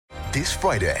This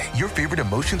Friday, your favorite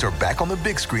emotions are back on the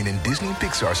big screen in Disney and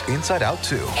Pixar's Inside Out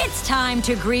 2. It's time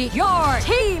to greet your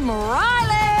Team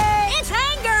Riley! It's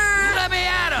anger! Let me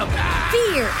at him!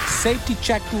 Fear! Safety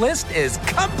checklist is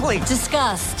complete!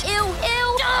 Disgust! Ew,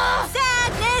 ew!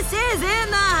 Sadness is in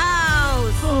the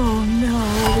house! Oh, no.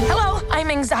 Hello, I'm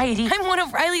anxiety. I'm one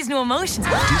of Riley's new emotions.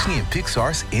 Disney and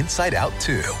Pixar's Inside Out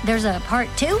 2. There's a part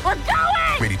 2? We're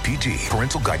going! Rated PG.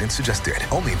 Parental guidance suggested.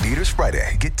 Only in theaters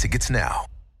Friday. Get tickets now.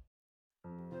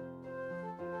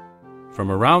 From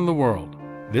around the world,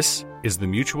 this is the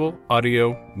Mutual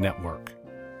Audio Network.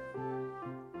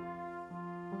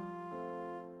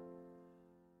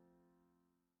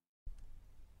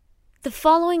 The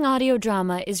following audio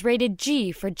drama is rated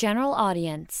G for general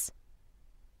audience.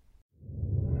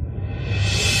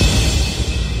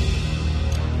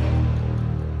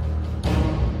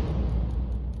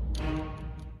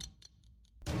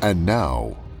 And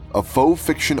now, a faux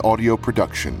fiction audio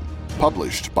production,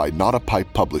 published by Not a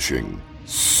Pipe Publishing.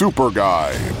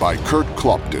 SuperGuy by Kurt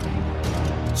Clopton.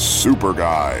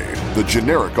 SuperGuy, the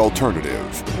generic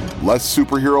alternative. Less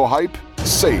superhero hype,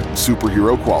 same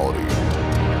superhero quality.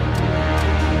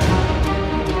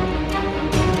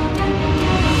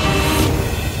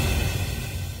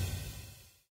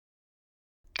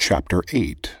 Chapter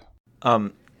 8.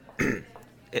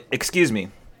 Excuse me.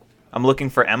 I'm looking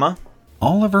for Emma.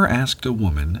 Oliver asked a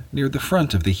woman near the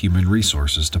front of the Human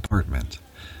Resources Department.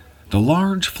 The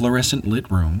large, fluorescent-lit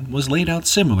room was laid out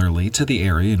similarly to the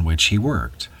area in which he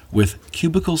worked, with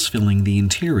cubicles filling the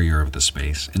interior of the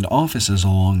space and offices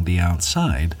along the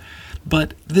outside,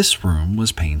 but this room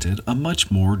was painted a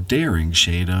much more daring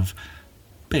shade of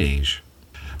beige.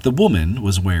 The woman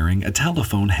was wearing a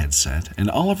telephone headset,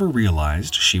 and Oliver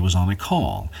realized she was on a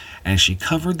call as she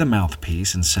covered the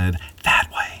mouthpiece and said, "That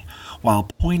way," while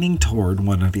pointing toward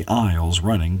one of the aisles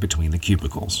running between the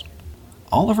cubicles.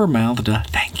 Oliver mouthed a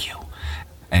 "thank you"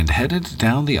 and headed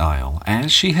down the aisle as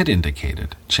she had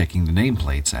indicated, checking the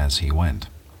nameplates as he went.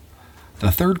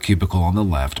 The third cubicle on the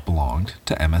left belonged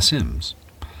to Emma Sims.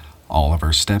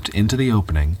 Oliver stepped into the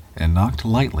opening and knocked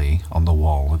lightly on the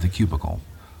wall of the cubicle.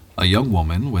 A young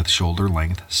woman with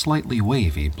shoulder-length, slightly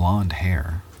wavy blonde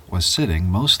hair was sitting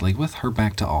mostly with her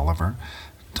back to Oliver,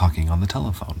 talking on the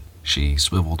telephone. She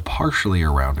swiveled partially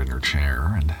around in her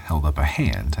chair and held up a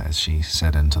hand as she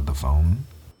said into the phone,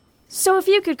 "So if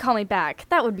you could call me back,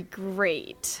 that would be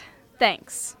great.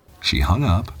 Thanks." She hung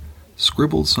up,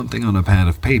 scribbled something on a pad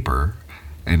of paper,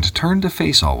 and turned to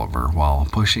face Oliver while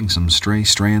pushing some stray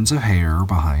strands of hair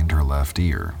behind her left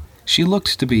ear. She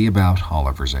looked to be about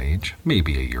Oliver's age,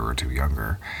 maybe a year or two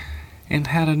younger, and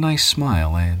had a nice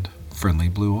smile and friendly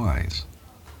blue eyes.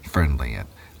 Friendly, at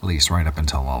least right up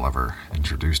until Oliver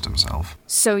introduced himself.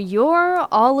 "So you're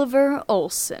Oliver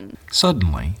Olsen."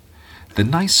 Suddenly, the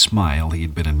nice smile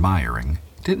he'd been admiring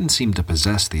didn't seem to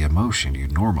possess the emotion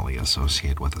you'd normally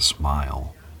associate with a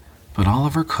smile. But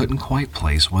Oliver couldn't quite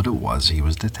place what it was he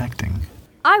was detecting.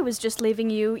 "I was just leaving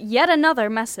you yet another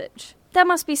message. That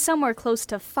must be somewhere close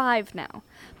to 5 now.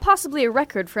 Possibly a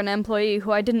record for an employee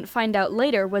who I didn't find out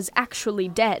later was actually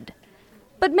dead.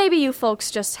 But maybe you folks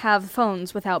just have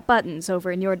phones without buttons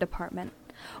over in your department.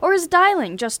 Or is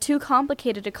dialing just too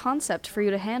complicated a concept for you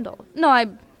to handle? No, I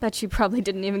bet you probably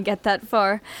didn't even get that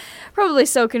far. Probably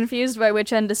so confused by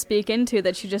which end to speak into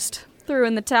that you just threw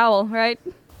in the towel, right?"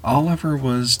 Oliver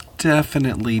was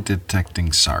definitely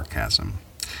detecting sarcasm.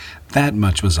 That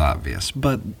much was obvious,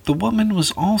 but the woman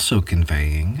was also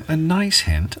conveying a nice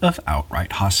hint of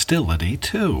outright hostility,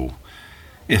 too.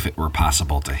 If it were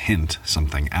possible to hint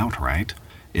something outright,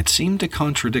 it seemed a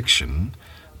contradiction,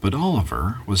 but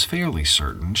Oliver was fairly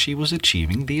certain she was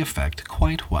achieving the effect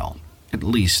quite well, at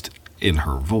least in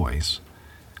her voice.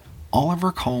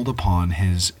 Oliver called upon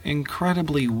his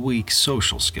incredibly weak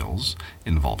social skills,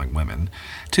 involving women,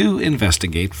 to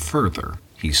investigate further.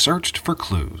 He searched for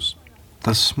clues.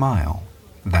 The smile,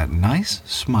 that nice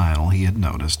smile he had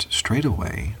noticed straight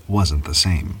away, wasn't the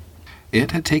same. It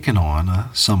had taken on a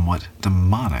somewhat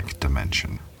demonic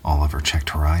dimension. Oliver checked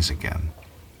her eyes again.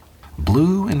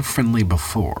 Blue and friendly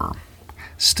before.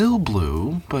 Still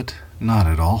blue, but not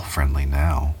at all friendly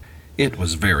now. It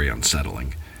was very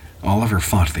unsettling. Oliver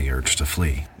fought the urge to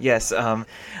flee. Yes, I'm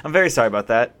very sorry about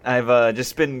that. I've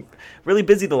just been really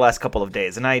busy the last couple of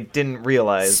days, and I didn't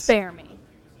realize... "Spare me,"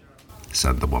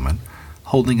 said the woman,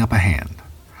 holding up a hand.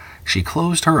 She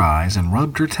closed her eyes and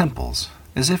rubbed her temples,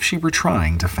 as if she were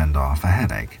trying to fend off a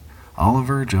headache.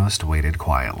 Oliver just waited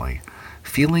quietly,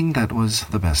 feeling that was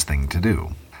the best thing to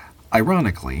do.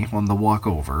 Ironically, on the walk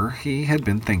over, he had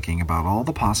been thinking about all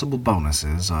the possible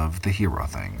bonuses of the hero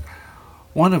thing,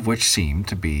 one of which seemed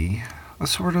to be a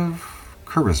sort of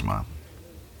charisma.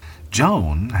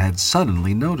 Joan had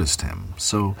suddenly noticed him,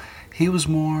 so he was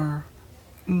more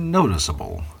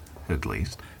noticeable, at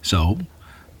least. So,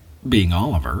 being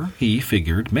Oliver, he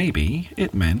figured maybe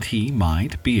it meant he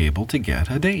might be able to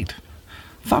get a date.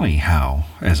 Funny how,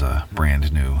 as a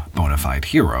brand new bona fide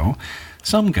hero,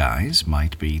 some guys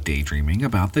might be daydreaming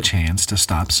about the chance to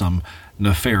stop some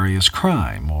nefarious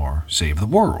crime or save the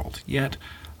world, yet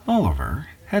Oliver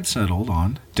had settled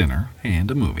on dinner and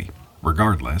a movie.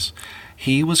 Regardless,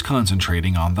 he was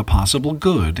concentrating on the possible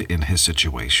good in his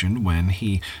situation when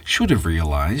he should have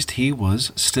realized he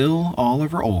was still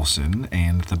Oliver Olson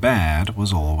and the bad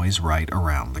was always right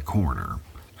around the corner.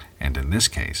 And in this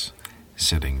case,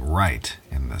 sitting right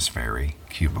in this very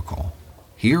cubicle.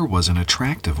 Here was an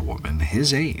attractive woman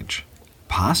his age,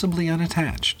 possibly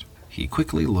unattached. He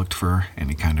quickly looked for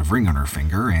any kind of ring on her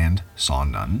finger and saw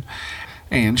none,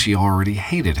 and she already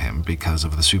hated him because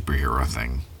of the superhero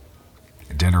thing.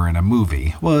 Dinner and a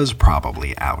movie was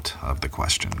probably out of the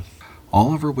question.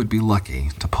 Oliver would be lucky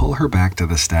to pull her back to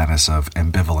the status of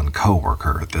ambivalent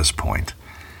coworker at this point.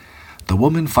 The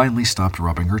woman finally stopped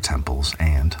rubbing her temples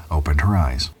and opened her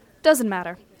eyes. Doesn't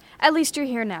matter. At least you're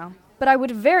here now. But I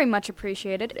would very much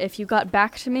appreciate it if you got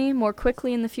back to me more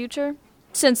quickly in the future,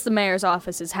 since the mayor's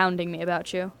office is hounding me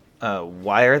about you.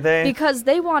 Why are they? Because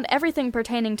they want everything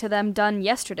pertaining to them done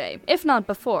yesterday, if not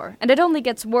before, and it only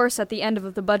gets worse at the end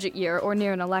of the budget year or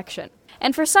near an election.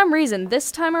 And for some reason,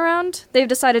 this time around, they've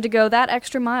decided to go that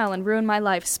extra mile and ruin my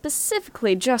life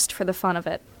specifically just for the fun of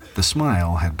it. The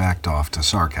smile had backed off to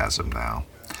sarcasm now.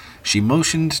 She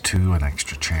motioned to an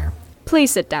extra chair. Please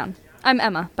sit down. I'm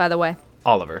Emma, by the way.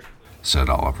 Oliver, said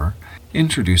Oliver,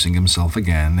 introducing himself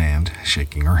again and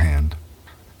shaking her hand.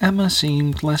 Emma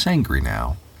seemed less angry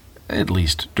now, at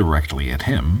least directly at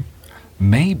him.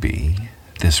 Maybe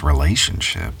this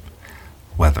relationship,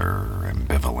 whether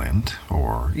ambivalent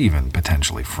or even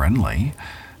potentially friendly,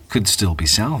 could still be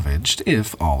salvaged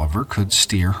if Oliver could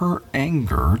steer her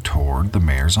anger toward the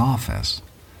mayor's office.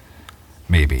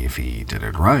 Maybe if he did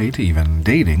it right, even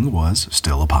dating was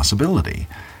still a possibility.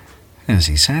 As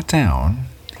he sat down,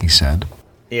 he said,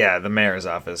 "Yeah, the mayor's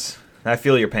office. I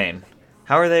feel your pain.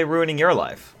 How are they ruining your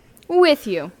life?" With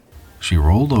you. She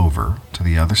rolled over to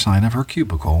the other side of her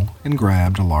cubicle and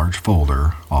grabbed a large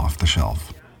folder off the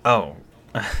shelf. "Oh,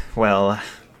 well,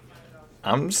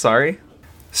 I'm sorry,"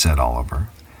 said Oliver.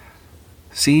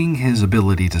 Seeing his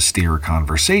ability to steer a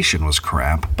conversation was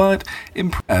crap, but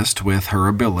impressed with her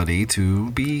ability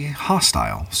to be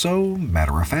hostile, so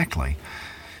matter-of-factly.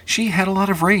 She had a lot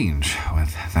of range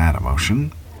with that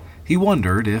emotion. He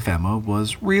wondered if Emma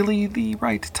was really the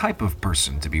right type of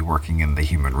person to be working in the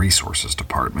Human Resources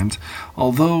Department,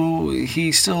 although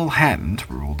he still hadn't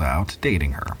ruled out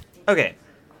dating her. Okay,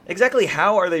 exactly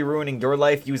how are they ruining your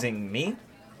life using me?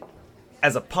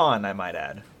 As a pawn, I might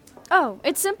add. Oh,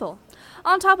 it's simple.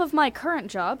 On top of my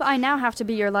current job, I now have to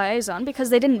be your liaison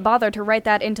because they didn't bother to write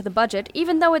that into the budget,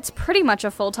 even though it's pretty much a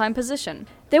full-time position.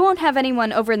 They won't have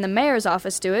anyone over in the mayor's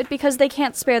office do it because they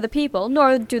can't spare the people,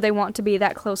 nor do they want to be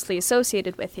that closely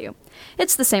associated with you.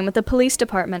 It's the same with the police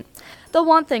department. They'll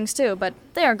want things too, but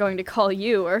they aren't going to call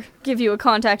you or give you a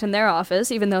contact in their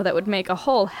office, even though that would make a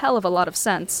whole hell of a lot of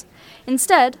sense.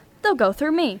 Instead, they'll go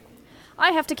through me.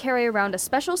 I have to carry around a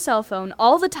special cell phone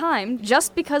all the time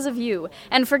just because of you.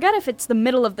 And forget if it's the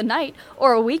middle of the night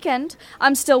or a weekend,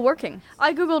 I'm still working.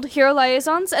 I googled hero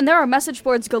liaisons, and there are message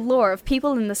boards galore of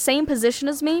people in the same position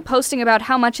as me posting about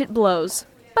how much it blows.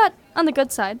 But, on the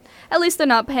good side, at least they're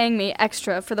not paying me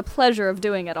extra for the pleasure of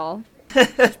doing it all.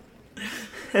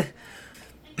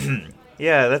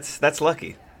 Yeah, that's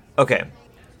lucky. Okay,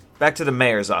 back to the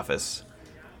mayor's office.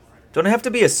 Don't I have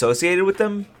to be associated with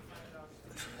them?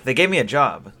 They gave me a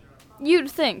job. You'd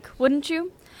think, wouldn't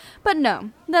you? But no,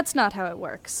 that's not how it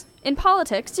works. In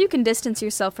politics, you can distance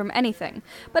yourself from anything,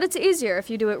 but it's easier if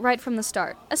you do it right from the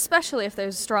start, especially if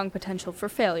there's strong potential for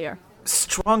failure.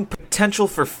 Strong potential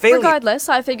for failure? Regardless,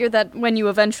 I figure that when you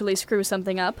eventually screw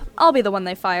something up, I'll be the one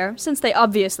they fire, since they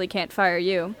obviously can't fire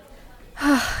you.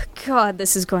 God,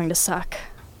 this is going to suck.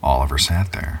 Oliver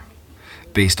sat there.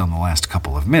 Based on the last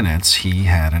couple of minutes, he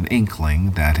had an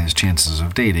inkling that his chances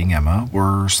of dating Emma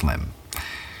were slim.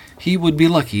 He would be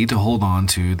lucky to hold on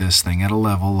to this thing at a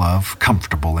level of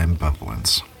comfortable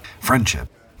ambivalence. Friendship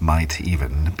might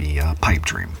even be a pipe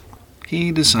dream.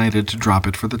 He decided to drop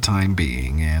it for the time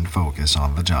being and focus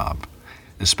on the job,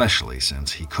 especially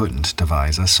since he couldn't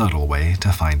devise a subtle way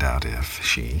to find out if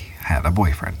she had a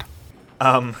boyfriend.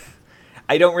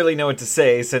 I don't really know what to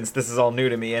say since this is all new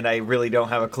to me and I really don't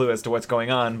have a clue as to what's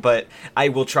going on, but I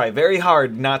will try very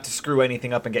hard not to screw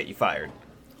anything up and get you fired.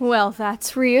 Well,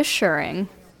 that's reassuring.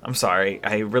 I'm sorry,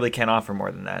 I really can't offer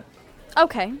more than that.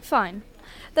 Okay, fine.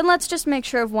 Then let's just make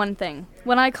sure of one thing.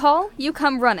 When I call, you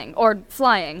come running, or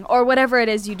flying, or whatever it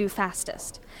is you do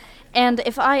fastest. And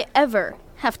if I ever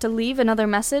have to leave another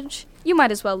message, you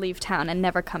might as well leave town and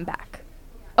never come back.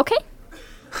 Okay?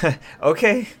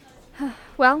 Okay.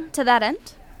 Well, to that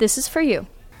end, this is for you.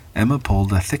 Emma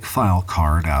pulled a thick file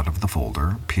card out of the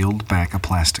folder, peeled back a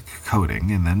plastic coating,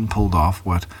 and then pulled off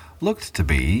what looked to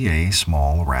be a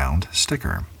small round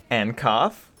sticker. And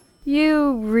cough?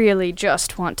 You really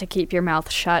just want to keep your mouth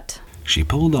shut. She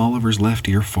pulled Oliver's left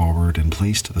ear forward and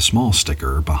placed the small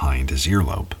sticker behind his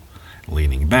earlobe.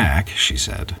 Leaning back, she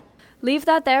said, Leave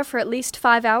that there for at least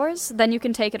 5 hours, then you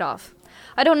can take it off.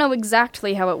 I don't know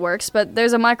exactly how it works, but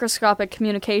there's a microscopic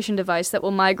communication device that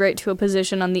will migrate to a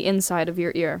position on the inside of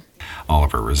your ear.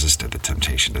 Oliver resisted the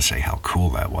temptation to say how cool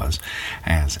that was,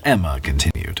 as Emma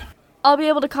continued. I'll be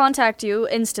able to contact you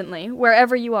instantly,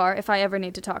 wherever you are, if I ever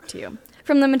need to talk to you.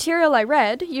 From the material I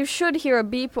read, you should hear a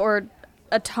beep or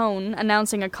a tone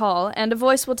announcing a call, and a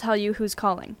voice will tell you who's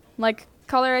calling, like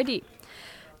caller ID.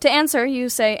 To answer, you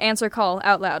say answer call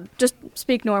out loud. Just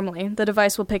speak normally, the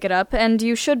device will pick it up, and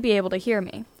you should be able to hear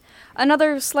me.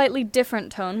 Another slightly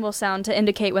different tone will sound to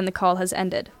indicate when the call has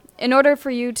ended. In order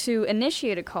for you to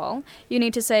initiate a call, you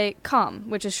need to say COM,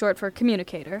 which is short for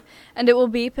communicator, and it will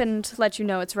beep and let you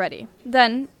know it's ready.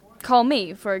 Then, call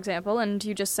me, for example, and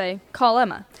you just say call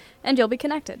Emma, and you'll be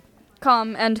connected.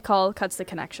 COM and call cuts the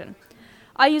connection.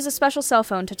 I use a special cell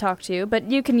phone to talk to you,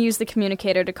 but you can use the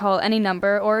communicator to call any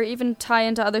number or even tie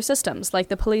into other systems, like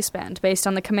the police band, based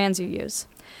on the commands you use.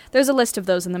 There's a list of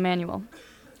those in the manual.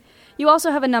 You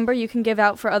also have a number you can give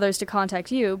out for others to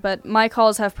contact you, but my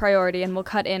calls have priority and will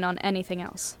cut in on anything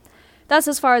else. That's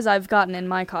as far as I've gotten in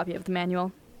my copy of the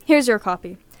manual. Here's your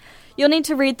copy. You'll need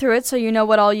to read through it so you know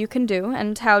what all you can do,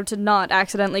 and how to not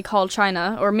accidentally call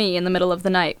China or me in the middle of the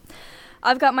night.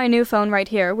 I've got my new phone right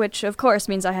here, which of course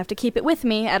means I have to keep it with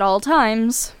me at all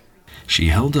times. She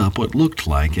held up what looked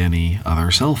like any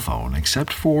other cell phone,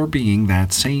 except for being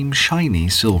that same shiny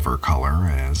silver color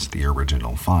as the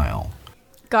original file.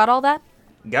 Got all that?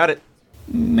 Got it.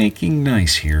 Making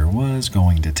nice here was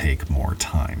going to take more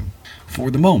time.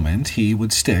 For the moment, he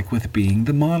would stick with being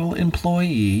the model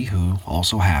employee who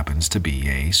also happens to be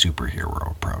a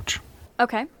superhero approach.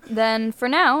 Okay, then for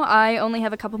now, I only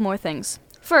have a couple more things.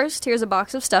 First, here's a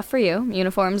box of stuff for you,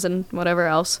 uniforms and whatever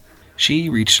else. She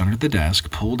reached under the desk,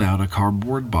 pulled out a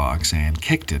cardboard box, and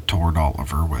kicked it toward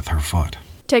Oliver with her foot.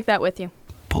 Take that with you.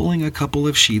 Pulling a couple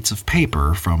of sheets of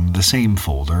paper from the same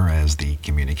folder as the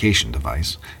communication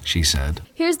device, she said,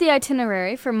 Here's the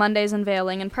itinerary for Monday's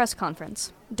unveiling and press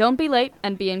conference. Don't be late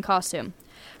and be in costume.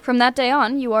 From that day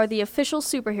on, you are the official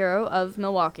superhero of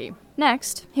Milwaukee.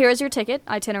 Next, here is your ticket,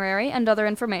 itinerary, and other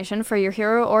information for your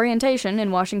hero orientation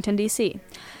in Washington, D.C.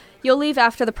 You'll leave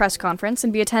after the press conference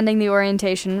and be attending the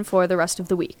orientation for the rest of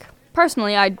the week.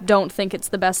 Personally, I don't think it's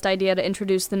the best idea to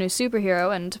introduce the new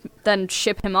superhero and then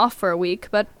ship him off for a week,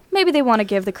 but maybe they want to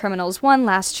give the criminals one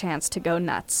last chance to go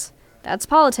nuts. That's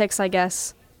politics, I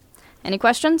guess. Any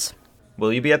questions?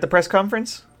 Will you be at the press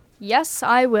conference? Yes,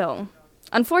 I will.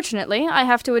 Unfortunately, I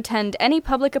have to attend any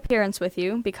public appearance with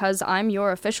you because I'm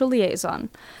your official liaison.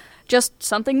 Just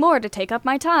something more to take up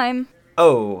my time.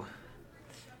 Oh.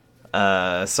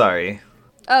 Sorry.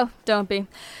 Oh, don't be.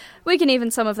 We can even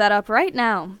some of that up right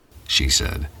now, she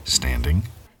said, standing.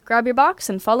 Grab your box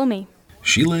and follow me.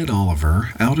 She led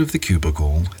Oliver out of the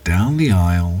cubicle, down the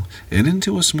aisle, and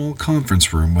into a small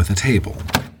conference room with a table,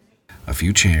 a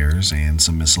few chairs, and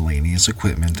some miscellaneous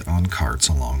equipment on carts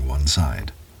along one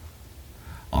side.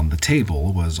 On the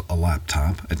table was a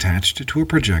laptop attached to a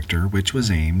projector which was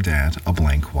aimed at a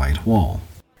blank white wall.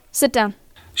 Sit down,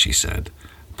 she said,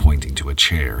 pointing to a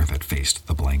chair that faced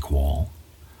the blank wall.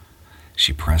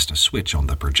 She pressed a switch on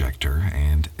the projector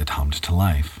and it hummed to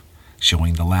life,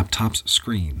 showing the laptop's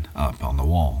screen up on the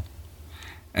wall.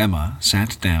 Emma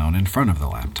sat down in front of the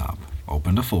laptop,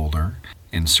 opened a folder,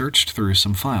 and searched through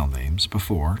some file names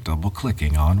before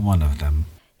double-clicking on one of them.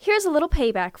 Here's a little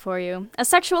payback for you. A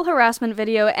sexual harassment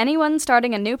video anyone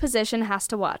starting a new position has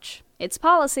to watch. It's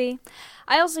policy.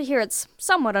 I also hear it's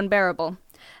somewhat unbearable.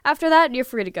 After that, you're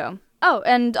free to go. Oh,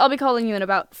 and I'll be calling you in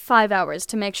about 5 hours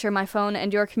to make sure my phone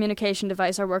and your communication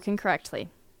device are working correctly.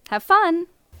 Have fun,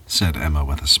 said Emma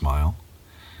with a smile.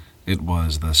 It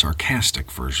was the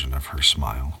sarcastic version of her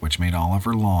smile, which made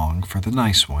Oliver long for the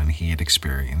nice one he had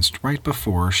experienced right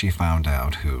before she found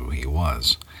out who he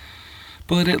was.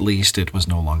 But at least it was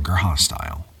no longer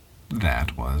hostile.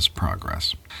 That was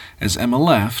progress. As Emma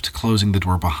left, closing the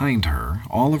door behind her,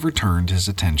 Oliver turned his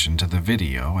attention to the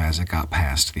video as it got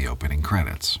past the opening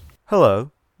credits.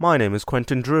 Hello, my name is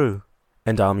Quentin Drew,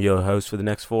 and I'm your host for the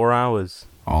next 4 hours.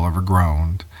 Oliver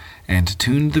groaned and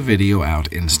tuned the video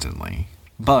out instantly.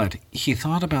 But he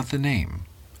thought about the name.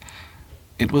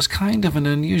 It was kind of an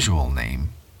unusual name,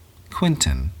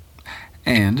 Quentin,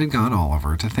 and it got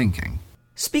Oliver to thinking.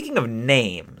 Speaking of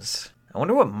names, I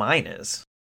wonder what mine is.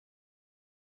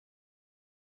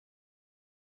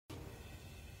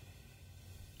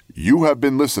 You have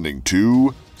been listening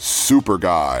to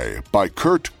SuperGuy by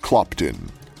Kurt Clopton,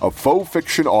 a faux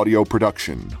fiction audio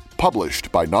production,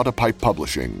 published by Not a Pipe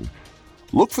Publishing.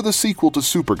 Look for the sequel to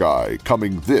SuperGuy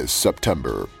coming this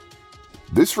September.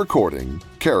 This recording,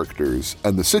 characters,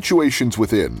 and the situations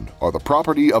within are the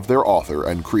property of their author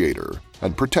and creator,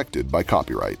 and protected by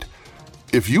copyright.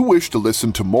 If you wish to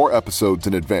listen to more episodes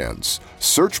in advance,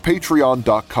 search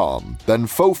patreon.com, then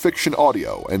Faux Fiction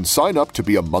Audio, and sign up to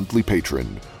be a monthly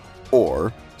patron.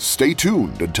 Or stay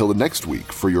tuned until the next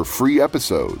week for your free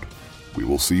episode. We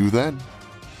will see you then.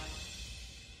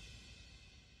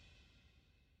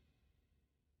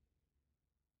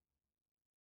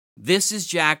 This is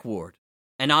Jack Ward,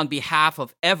 and on behalf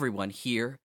of everyone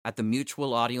here at the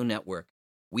Mutual Audio Network,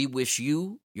 we wish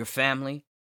you, your family,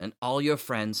 and all your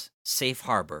friends safe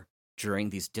harbor during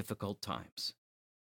these difficult times.